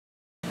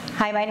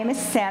Hi, my name is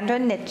Sandra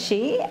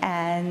Nitchie,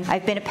 and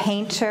I've been a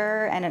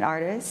painter and an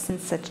artist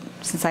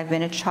since I've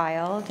been a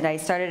child. And I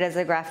started as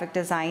a graphic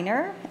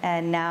designer,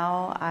 and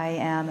now I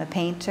am a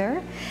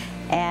painter.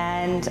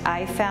 And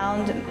I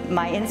found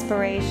my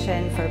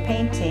inspiration for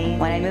painting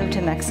when I moved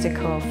to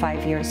Mexico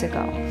 5 years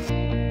ago.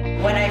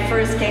 When I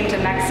first came to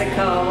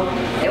Mexico,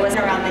 it was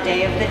around the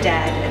Day of the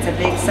Dead. It's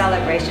a big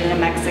celebration in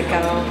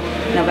Mexico,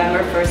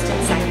 November 1st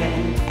and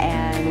 2nd.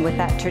 And with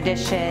that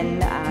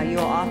tradition, you'll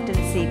often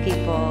see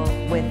people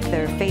with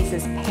their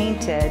faces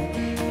painted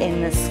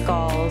in the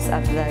skulls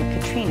of the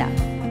Catrina.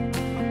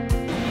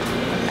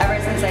 Ever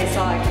since I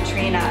saw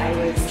Catrina, I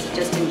was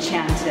just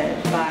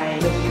enchanted by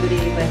the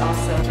beauty, but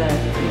also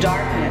the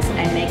darkness,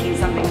 and making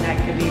something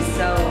that could be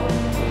so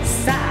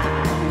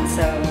sad and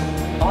so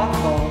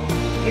awful,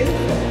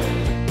 beautiful.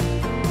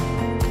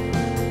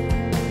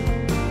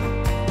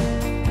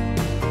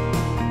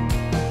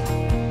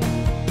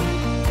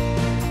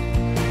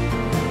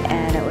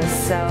 And it was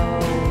so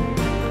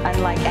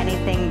unlike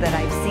anything that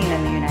I've seen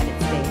in the United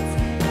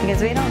States,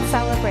 because we don't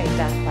celebrate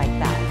death like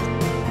that.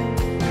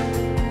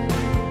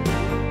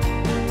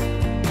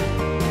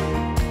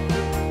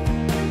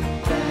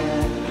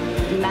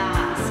 The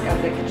mask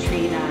of the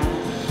Catrina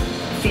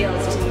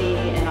feels to me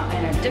in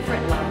a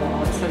different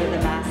level. It's sort of the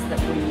mask that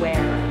we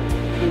wear,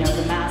 you know,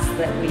 the mask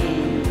that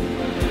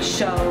we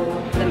show,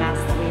 the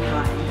mask that we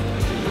hide.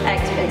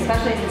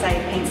 Especially since I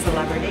paint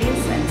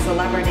celebrities, and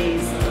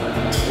celebrities,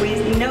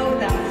 we know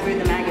them through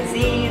the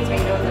magazines, we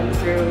know them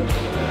through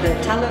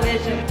the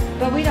television,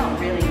 but we don't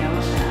really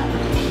know them,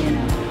 you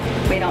know.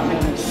 We don't know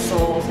their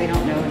souls, we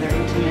don't know their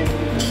intimate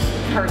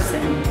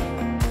person.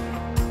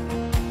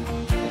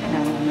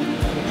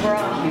 We're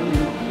all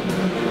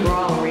human, we're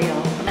all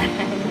real,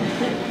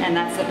 and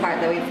that's the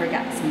part that we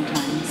forget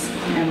sometimes,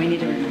 and we need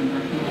to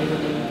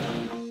remember.